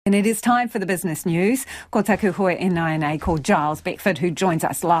And it is time for the business news. Ko taku hoe NINA called Giles Beckford, who joins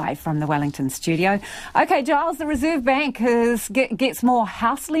us live from the Wellington studio. OK, Giles, the Reserve Bank gets more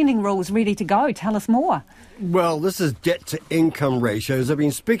house lending rules ready to go. Tell us more. Well, this is debt-to-income ratios. I've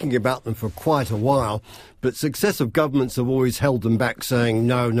been speaking about them for quite a while, but successive governments have always held them back, saying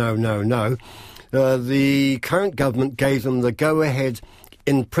no, no, no, no. The current government gave them the go-ahead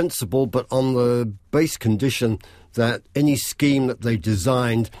in principle, but on the base condition that any scheme that they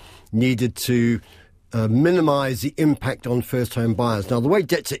designed needed to minimise the impact on first-home buyers. Now, the way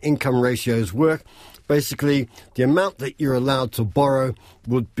debt-to-income ratios work, basically, the amount that you're allowed to borrow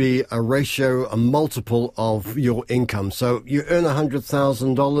would be a ratio, a multiple of your income. So you earn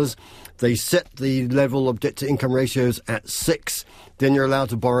 $100,000, they set the level of debt-to-income ratios at 6, then you're allowed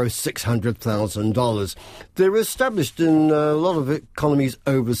to borrow $600,000. They're established in a lot of economies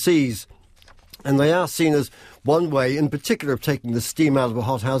overseas, and they are seen as one way, in particular, of taking the steam out of a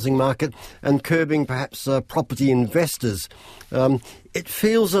hot housing market and curbing perhaps property investors. It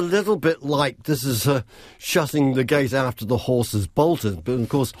feels a little bit like this is shutting the gate after the horse has bolted. But, of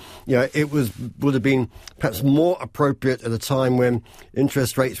course, it would have been perhaps more appropriate at a time when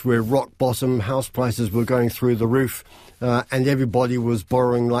interest rates were rock bottom, house prices were going through the roof, and everybody was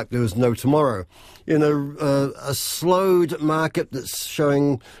borrowing like there was no tomorrow. In a slowed market that's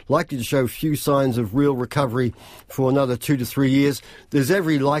likely to show few signs of real recovery for another 2 to 3 years, there's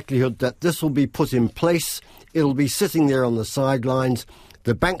every likelihood that this will be put in place. It'll be sitting there on the sidelines.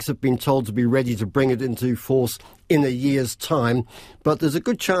 The banks have been told to be ready to bring it into force in a year's time, but there's a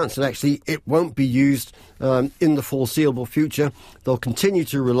good chance that actually it won't be used in the foreseeable future. They'll continue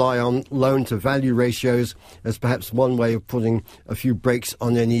to rely on loan-to-value ratios as perhaps one way of putting a few brakes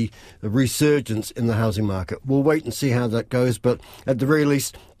on any resurgence in the housing market. We'll wait and see how that goes, but at the very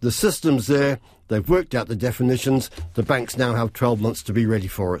least, the system's there. They've worked out the definitions. The banks now have 12 months to be ready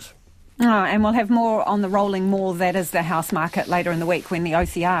for it. Oh, and we'll have more on the rolling mall that is the house market later in the week when the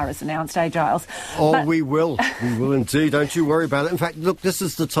OCR is announced, Giles? Oh, we will. We will indeed. Don't you worry about it. In fact, look, this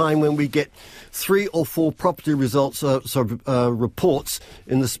is the time when we get 3 or 4 property results, reports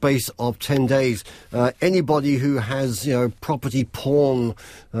in the space of 10 days. Anybody who has, property porn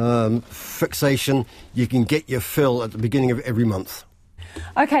fixation, you can get your fill at the beginning of every month.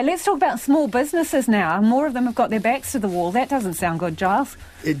 OK, let's talk about small businesses now. More of them have got their backs to the wall. That doesn't sound good, Giles.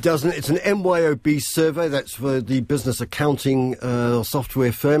 It doesn't. It's an MYOB survey. That's for the business accounting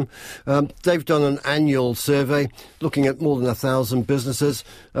software firm. They've done an annual survey looking at more than 1,000 businesses.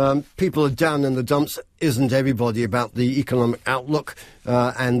 People are down in the dumps. Isn't everybody about the economic outlook?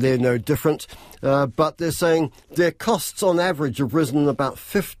 And they're no different. But they're saying their costs on average have risen about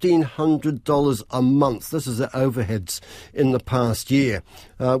 $1,500 a month. This is their overheads in the past year,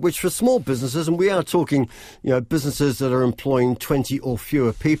 which for small businesses, and we are talking, businesses that are employing 20 or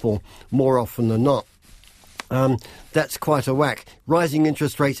fewer people more often than not. That's quite a whack. Rising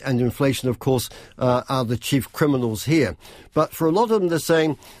interest rates and inflation, of course, are the chief criminals here. But for a lot of them, they're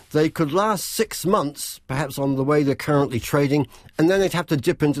saying they could last 6 months, perhaps on the way they're currently trading, and then they'd have to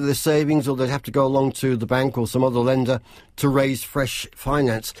dip into their savings, or they'd have to go along to the bank or some other lender to raise fresh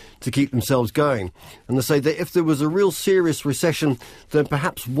finance to keep themselves going. And they say that if there was a real serious recession, then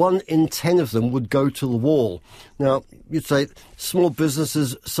perhaps 1 in 10 of them would go to the wall. Now, you'd say, small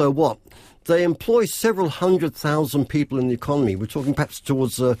businesses, so what? They employ several 100,000 people in the economy. We're talking perhaps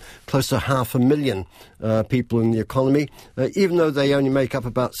towards close to 500,000 people in the economy, even though they only make up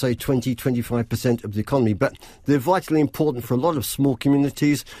about, say, 20-25% of the economy. But they're vitally important for a lot of small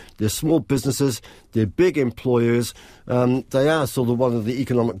communities. They're small businesses. They're big employers. They are sort of one of the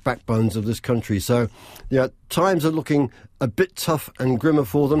economic backbones of this country. So, times are looking a bit tough and grimmer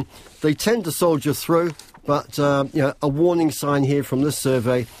for them. They tend to soldier through. But, a warning sign here from this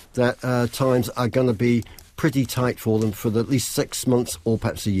survey that times are going to be pretty tight for them for at least 6 months or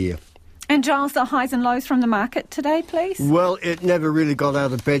perhaps a year. And Giles, the highs and lows from the market today, please? Well, it never really got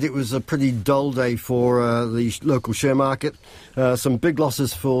out of bed. It was a pretty dull day for the local share market. Some big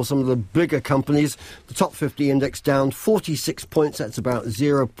losses for some of the bigger companies. The top 50 index down 46 points. That's about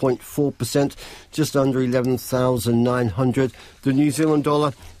 0.4%, just under 11,900. The New Zealand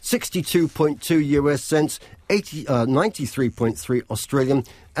dollar, 62.2 US cents, 93.3 Australian.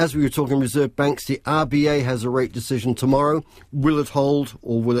 As we were talking reserve banks, the RBA has a rate decision tomorrow. Will it hold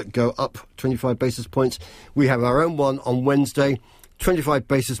or will it go up 25 basis points? We have our own one on Wednesday, 25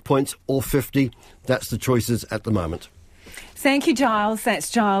 basis points or 50. That's the choices at the moment. Thank you, Giles.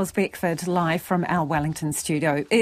 That's Giles Beckford live from our Wellington studio.